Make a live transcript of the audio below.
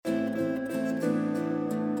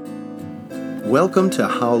Welcome to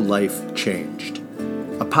How Life Changed,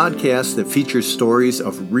 a podcast that features stories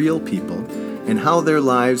of real people and how their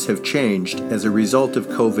lives have changed as a result of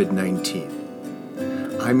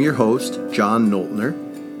COVID-19. I'm your host, John Noltner,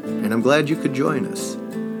 and I'm glad you could join us.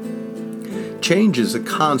 Change is a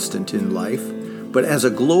constant in life, but as a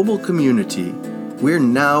global community, we're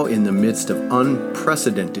now in the midst of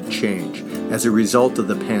unprecedented change as a result of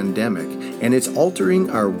the pandemic, and it's altering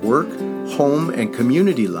our work, home, and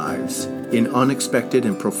community lives in unexpected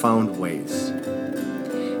and profound ways.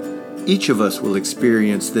 Each of us will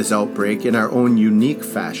experience this outbreak in our own unique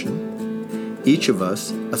fashion, each of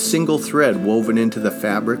us a single thread woven into the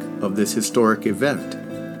fabric of this historic event.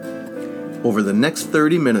 Over the next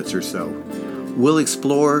 30 minutes or so, we'll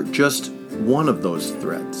explore just one of those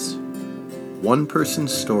threads, one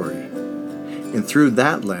person's story, and through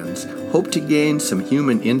that lens, hope to gain some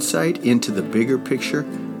human insight into the bigger picture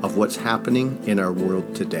of what's happening in our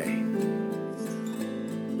world today.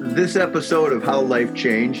 This episode of How Life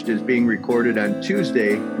Changed is being recorded on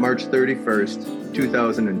Tuesday, March 31st,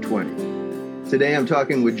 2020. Today I'm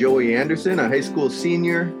talking with Joey Anderson, a high school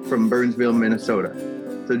senior from Burnsville, Minnesota.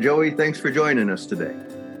 So Joey, thanks for joining us today.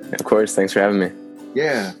 Of course, thanks for having me.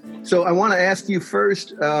 Yeah. So I want to ask you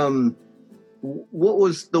first, what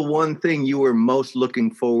was the one thing you were most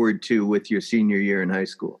looking forward to with your senior year in high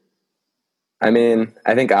school? I mean,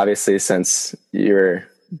 I think obviously since you're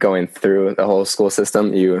going through the whole school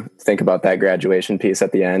system, you think about that graduation piece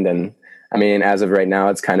at the end. And I mean, as of right now,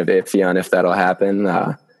 it's kind of iffy on if that'll happen.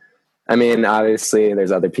 I mean, obviously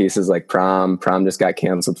there's other pieces like prom. Prom just got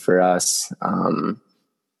canceled for us.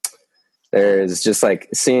 There's just like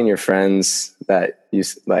seeing your friends that you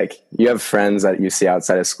have friends that you see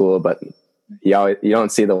outside of school, but you don't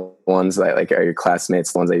see the ones that like are your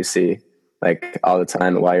classmates, the ones that you see like all the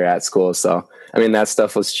time while you're at school. So, I mean, that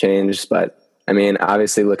stuff was changed, but I mean,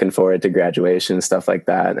 obviously looking forward to graduation, stuff like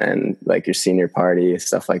that. And like your senior party,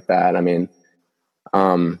 stuff like that. I mean,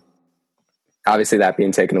 obviously that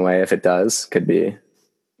being taken away, if it does, could be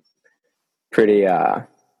pretty,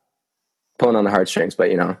 pulling on the heartstrings,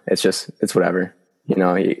 but you know, it's whatever, you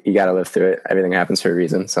know, you got to live through it. Everything happens for a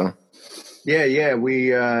reason. So yeah,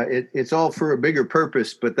 it's all for a bigger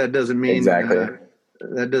purpose, but that doesn't mean exactly.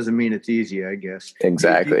 That doesn't mean it's easy, I guess.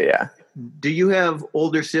 Exactly. Yeah. Do you have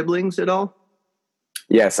older siblings at all?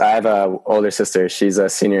 Yes, I have a older sister. She's a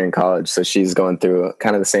senior in college, so she's going through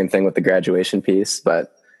kind of the same thing with the graduation piece.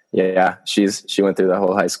 But yeah, she went through the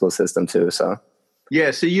whole high school system too. So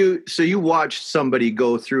yeah, so you watched somebody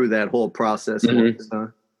go through that whole process. Mm-hmm.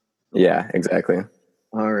 Yeah, exactly.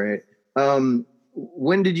 All right.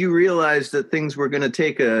 When did you realize that things were going to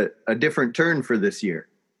take a different turn for this year?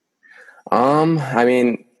 I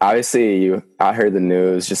mean, obviously I heard the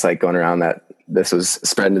news just like going around that this was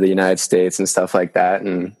spreading to the United States and stuff like that.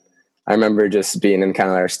 And I remember just being in kind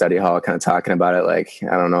of our study hall, kind of talking about it. Like,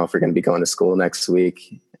 I don't know if we're going to be going to school next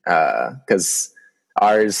week. Cause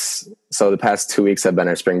so the past 2 weeks have been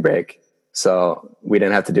our spring break. So we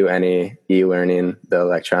didn't have to do any e-learning, the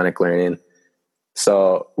electronic learning.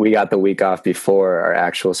 So we got the week off before our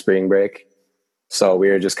actual spring break. So we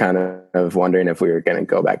were just kind of wondering if we were going to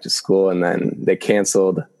go back to school, and then they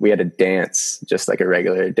canceled. We had a dance, just like a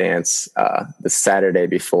regular dance, the Saturday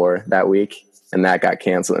before that week, and that got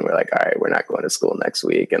canceled. And we're like, all right, we're not going to school next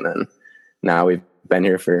week. And then now we've been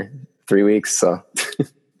here for 3 weeks. So,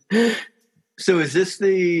 was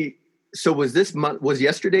yesterday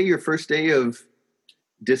your first day of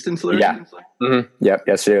distance learning? Yeah. Mm-hmm. Yep.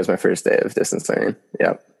 Yesterday was my first day of distance learning.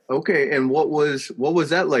 Yep. Okay. And what was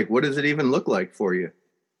that like? What does it even look like for you?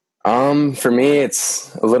 For me,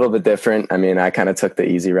 it's a little bit different. I mean, I kind of took the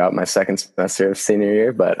easy route my second semester of senior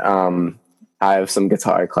year, but, I have some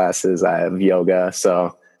guitar classes. I have yoga.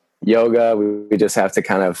 So yoga, we just have to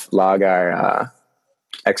kind of log our,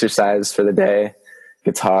 exercise for the day.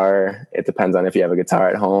 Guitar, it depends on if you have a guitar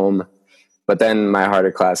at home, but then my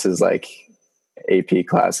harder classes, like AP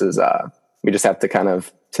classes, we just have to kind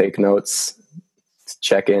of take notes,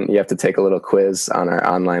 check in. You have to take a little quiz on our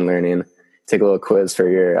online learning, take a little quiz for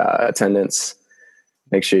your attendance,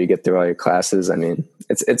 make sure you get through all your classes. I mean,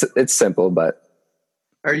 it's simple, but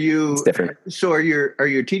it's different. So are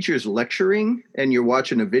your teachers lecturing and you're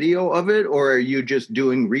watching a video of it, or are you just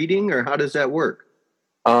doing reading, or how does that work?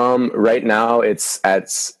 Right now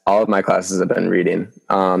all of my classes have been reading.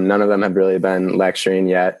 None of them have really been lecturing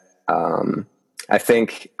yet. I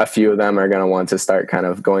think a few of them are going to want to start kind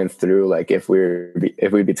of going through, like if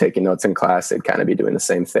we'd be taking notes in class, it'd kind of be doing the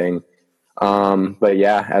same thing. But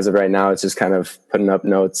yeah, as of right now, it's just kind of putting up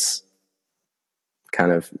notes,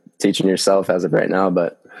 kind of teaching yourself as of right now.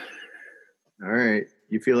 But all right,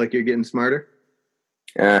 you feel like you're getting smarter?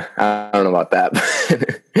 I don't know about that.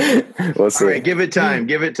 We'll see. All right, give it time.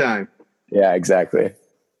 Give it time. Yeah, exactly.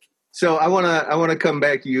 So I wanna come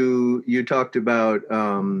back. You talked about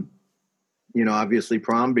obviously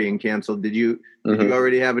prom being canceled. Did you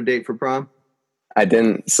already have a date for prom? I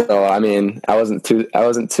didn't. So I mean, I wasn't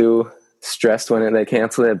too stressed when they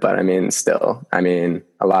canceled it, but I mean, still, I mean,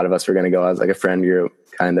 a lot of us were going to go as like a friend group,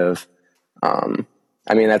 kind of. I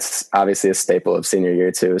mean, that's obviously a staple of senior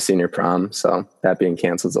year too, senior prom. So that being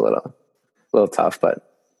canceled is a little tough,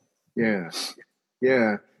 but yeah.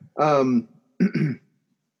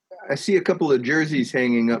 I see a couple of jerseys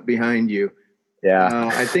hanging up behind you. Yeah.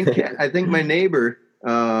 I think my neighbor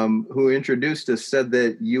who introduced us said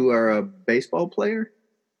that you are a baseball player.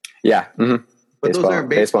 Yeah. Mm-hmm. But those aren't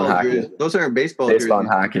baseball and hockey. jerseys. Those aren't baseball Baseball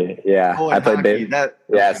jerseys. and hockey. Yeah. Oh, I played hockey.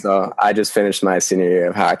 Yeah. So I just finished my senior year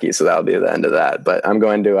of hockey, so that'll be the end of that. But I'm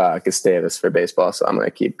going to Gustavus for baseball, so I'm going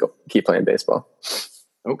to keep playing baseball.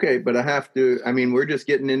 Okay, but I have to. I mean, we're just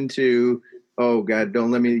getting into. Oh God, don't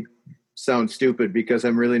let me sound stupid because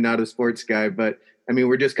I'm really not a sports guy. But I mean,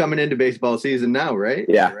 we're just coming into baseball season now, right?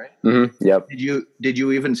 Yeah. Right. Mm-hmm. Yep. Did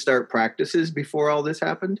you even start practices before all this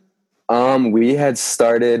happened? We had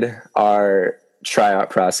started our tryout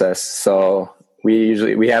process. So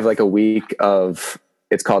we have like a week of,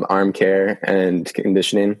 it's called arm care and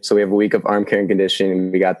conditioning. So we have a week of arm care and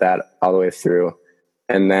conditioning. We got that all the way through.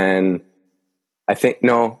 And then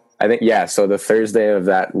yeah. So the Thursday of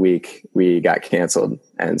that week we got canceled.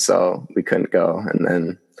 And so we couldn't go. And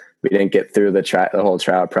then we didn't get through the whole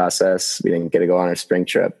tryout process. We didn't get to go on our spring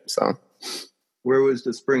trip. So where was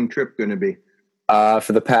the spring trip going to be?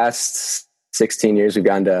 For the past 16 years, we've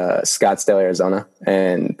gone to Scottsdale, Arizona,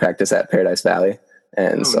 and practice at Paradise Valley.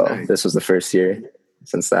 And nice. This was the first year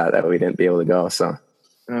since that we didn't be able to go. So,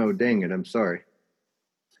 oh, dang it. I'm sorry.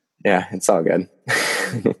 Yeah, it's all good.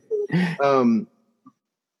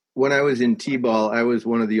 When I was in T-ball, I was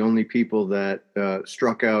one of the only people that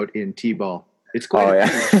struck out in T-ball. It's quite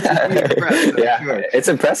It's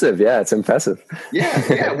impressive. Yeah, it's impressive.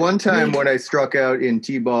 Yeah. One time when I struck out in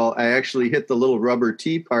T-ball, I actually hit the little rubber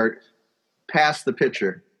T part past the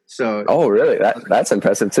pitcher. So oh, really? That's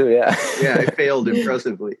impressive too. Yeah. Yeah, I failed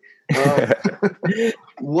impressively.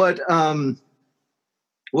 What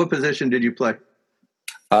position did you play?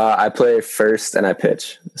 I play first and I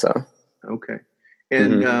pitch. So okay.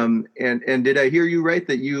 And and did I hear you right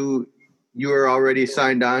that you are already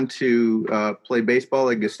signed on to play baseball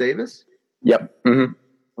at Gustavus? Yep. Mm-hmm.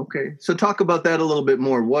 Okay. So talk about that a little bit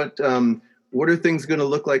more. What are things going to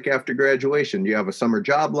look like after graduation? Do you have a summer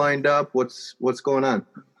job lined up? What's going on?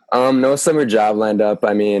 No summer job lined up.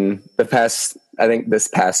 I mean, I think this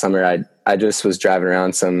past summer, I just was driving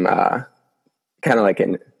around some kind of like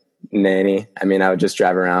a nanny. I mean, I would just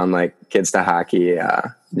drive around like kids to hockey,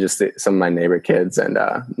 just some of my neighbor kids, and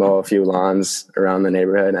mow a few lawns around the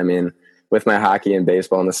neighborhood. I mean, with my hockey and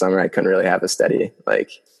baseball in the summer, I couldn't really have a steady like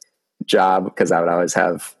job because I would always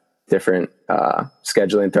have different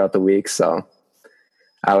scheduling throughout the week. So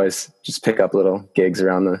I always just pick up little gigs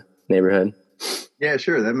around the neighborhood. Yeah,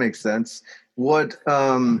 sure. That makes sense. What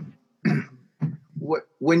when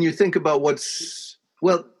you think about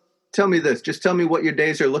tell me this, just tell me what your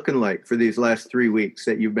days are looking like for these last 3 weeks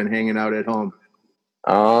that you've been hanging out at home.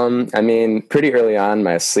 I mean, pretty early on,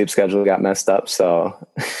 my sleep schedule got messed up, so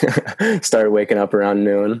started waking up around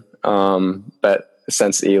noon. But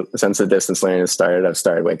since the distance learning has started, I've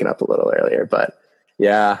started waking up a little earlier. But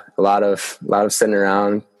yeah, a lot of sitting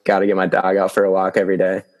around. Got to get my dog out for a walk every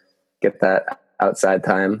day. Get that outside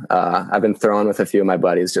time. I've been throwing with a few of my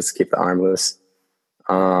buddies just to keep the arm loose.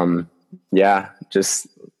 Yeah, just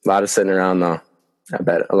a lot of sitting around though. I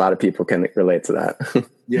bet a lot of people can relate to that.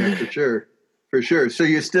 Yeah, for sure. So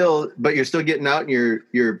you're still getting out and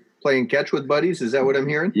you're playing catch with buddies. Is that what I'm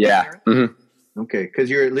hearing? Yeah. Mm-hmm. Okay, because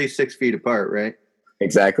you're at least 6 feet apart, right?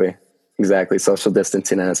 Exactly. Social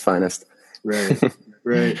distancing at its finest. Right.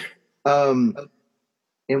 And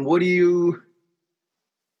what do you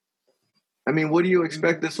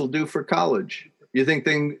expect this will do for college? You think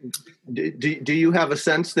do you have a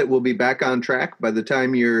sense that we'll be back on track by the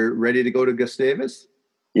time you're ready to go to Gustavus?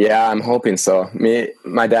 Yeah, I'm hoping so.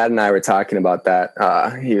 My dad and I were talking about that.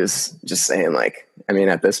 He was just saying like, I mean,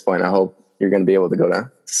 at this point, I hope you're going to be able to go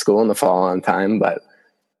to school in the fall on time. But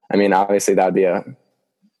I mean, obviously that'd be a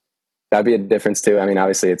difference too. I mean,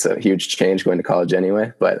 obviously it's a huge change going to college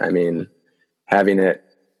anyway, but I mean, having it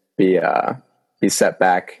be set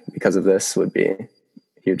back because of this would be a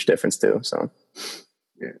huge difference too. So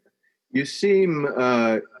yeah, you seem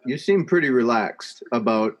pretty relaxed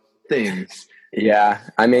about things. Yeah.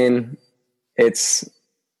 I mean, it's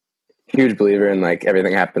huge believer in like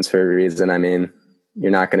everything happens for a reason. I mean,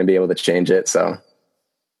 you're not going to be able to change it. So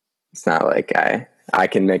it's not like I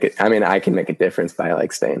can make it. I mean, I can make a difference by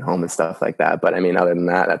like staying home and stuff like that. But I mean, other than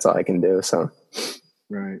that, that's all I can do. So.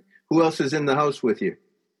 Right. Who else is in the house with you?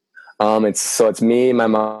 It's me, my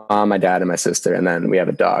mom, my dad, and my sister, and then we have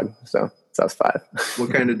a dog. So that's 5.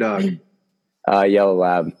 What kind of dog? Yellow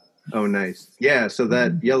lab. Oh, nice. Yeah. So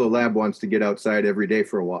that yellow lab wants to get outside every day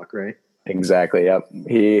for a walk, right? Exactly. Yep.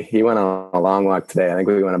 He went on a long walk today. I think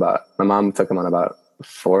my mom took him on about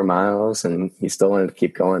 4 miles, and he still wanted to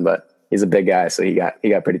keep going, but he's a big guy, so he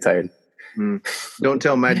got pretty tired. Don't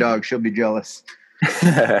tell my dog; she'll be jealous.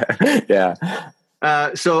 Yeah.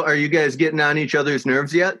 So are you guys getting on each other's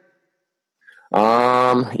nerves yet?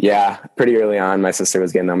 Yeah, pretty early on, my sister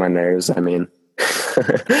was getting on my nerves. I mean,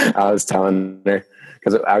 I was telling her,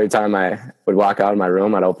 because every time I would walk out of my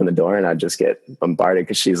room, I'd open the door and I'd just get bombarded,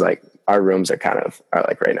 because she's like, our rooms are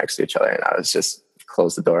like right next to each other, and I was just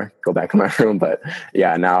close the door, go back in my room. But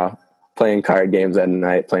yeah, now playing card games at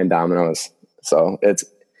night, playing dominoes, so it's a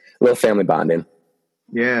little family bonding.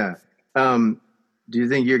 Yeah. Do you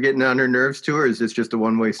think you're getting on her nerves too, or is this just a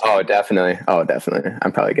one-way street? Oh, definitely.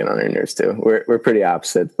 I'm probably getting on her nerves too. We're pretty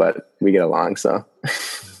opposite, but we get along. So.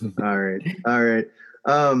 All right.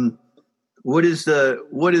 What is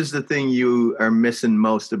the thing you are missing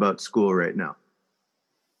most about school right now?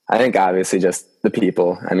 I think obviously just the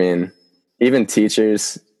people. I mean, even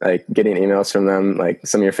teachers, like getting emails from them, like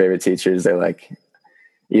some of your favorite teachers, they're like,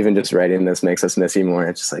 even just writing this makes us miss you more.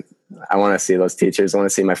 It's just like, I want to see those teachers. I want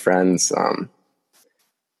to see my friends.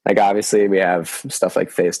 Like obviously we have stuff like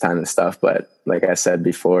FaceTime and stuff, but like I said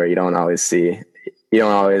before, you don't always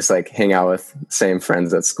like hang out with the same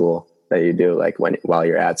friends at school that you do like while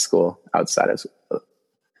you're at school outside of school.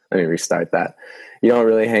 Let me restart that. You don't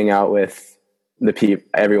really hang out with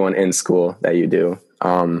everyone in school that you do.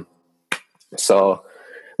 So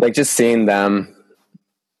like just seeing them,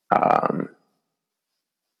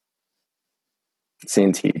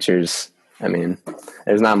 seeing teachers, I mean,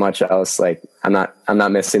 there's not much else. Like I'm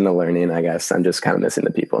not missing the learning, I guess. I'm just kind of missing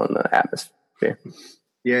the people and the atmosphere.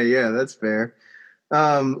 Yeah, that's fair.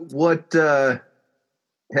 What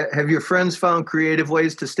have your friends found creative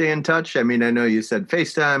ways to stay in touch? I mean, I know you said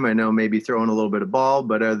FaceTime. I know maybe throwing a little bit of ball,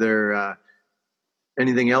 but are there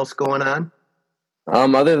anything else going on?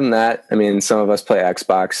 Other than that, I mean, some of us play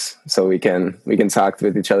Xbox, so we can talk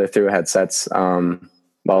with each other through headsets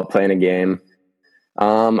while playing a game.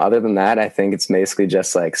 Other than that, I think it's basically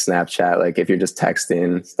just like Snapchat, like if you're just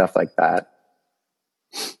texting, stuff like that.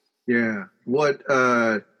 Yeah. What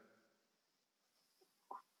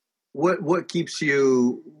keeps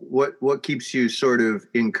you sort of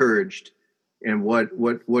encouraged, and what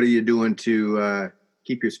are you doing to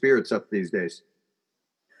keep your spirits up these days?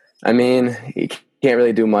 I mean, you can't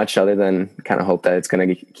really do much other than kind of hope that it's going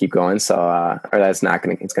to keep going. So, or that it's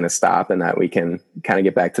going to stop, and that we can kind of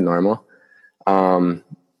get back to normal.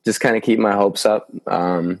 Just kind of keep my hopes up.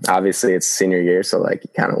 Obviously it's senior year, so like you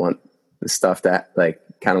kind of want the stuff that like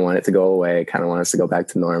kind of want it to go away, kind of want us to go back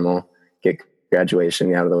to normal, get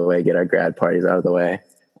graduation out of the way, get our grad parties out of the way.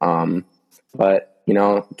 But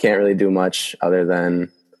can't really do much other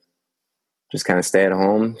than just kind of stay at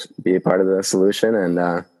home, be a part of the solution,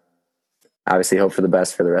 and obviously hope for the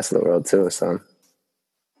best for the rest of the world too. So.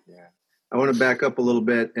 I want to back up a little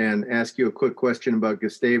bit and ask you a quick question about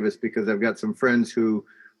Gustavus, because I've got some friends who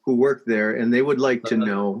work there, and they would like to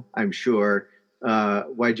know, I'm sure,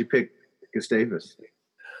 why'd you pick Gustavus?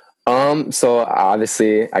 So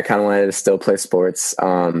obviously I kind of wanted to still play sports.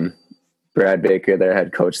 Brad Baker, their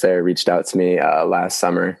head coach there, reached out to me last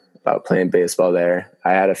summer about playing baseball there.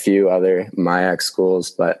 I had a few other MIAC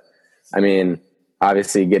schools, but I mean,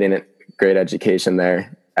 obviously getting a great education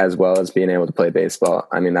there, as well as being able to play baseball,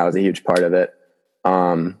 I mean, that was a huge part of it.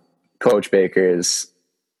 Coach Baker is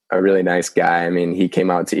a really nice guy. I mean, he came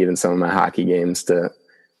out to even some of my hockey games to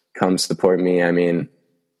come support me. I mean,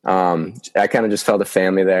 I kind of just felt a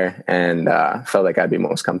family there, and felt like I'd be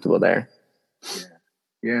most comfortable there.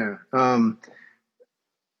 Yeah.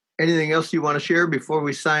 Anything else you want to share before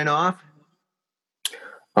we sign off?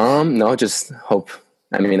 No, just hope.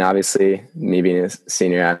 I mean, obviously, me being a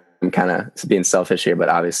senior, I'm kind of being selfish here, but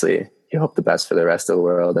obviously you hope the best for the rest of the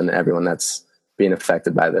world and everyone that's being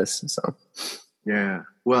affected by this. So, yeah.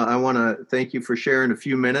 Well, I want to thank you for sharing a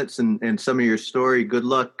few minutes and some of your story. Good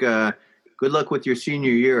luck. Good luck with your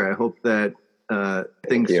senior year. I hope that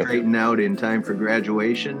things straighten out in time for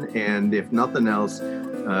graduation. And if nothing else,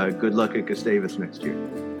 good luck at Gustavus next year.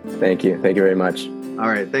 Thank you. Thank you very much. All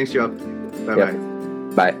right. Thanks, Joe. Bye-bye.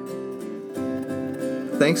 Yep. Bye.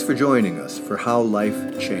 Thanks for joining us for How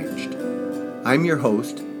Life Changed. I'm your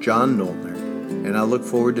host, John Noltner, and I look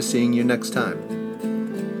forward to seeing you next time.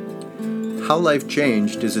 How Life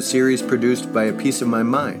Changed is a series produced by A Piece of My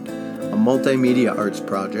Mind, a multimedia arts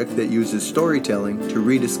project that uses storytelling to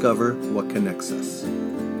rediscover what connects us.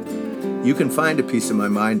 You can find A Piece of My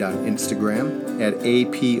Mind on Instagram at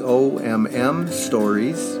APOMM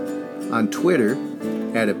Stories, on Twitter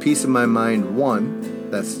at A Piece of My Mind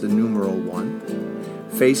 1, that's the numeral 1,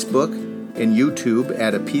 Facebook and YouTube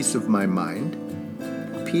at A Piece of My Mind.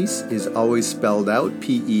 Peace is always spelled out,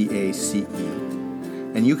 P-E-A-C-E.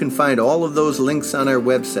 And you can find all of those links on our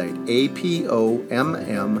website, apomm.net.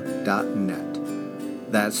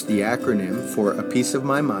 That's the acronym for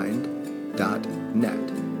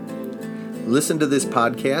apieceofmymind.net. Listen to this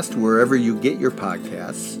podcast wherever you get your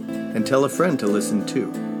podcasts, and tell a friend to listen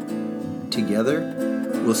too. Together,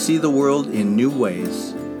 we'll see the world in new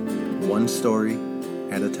ways, one story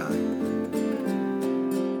at a time.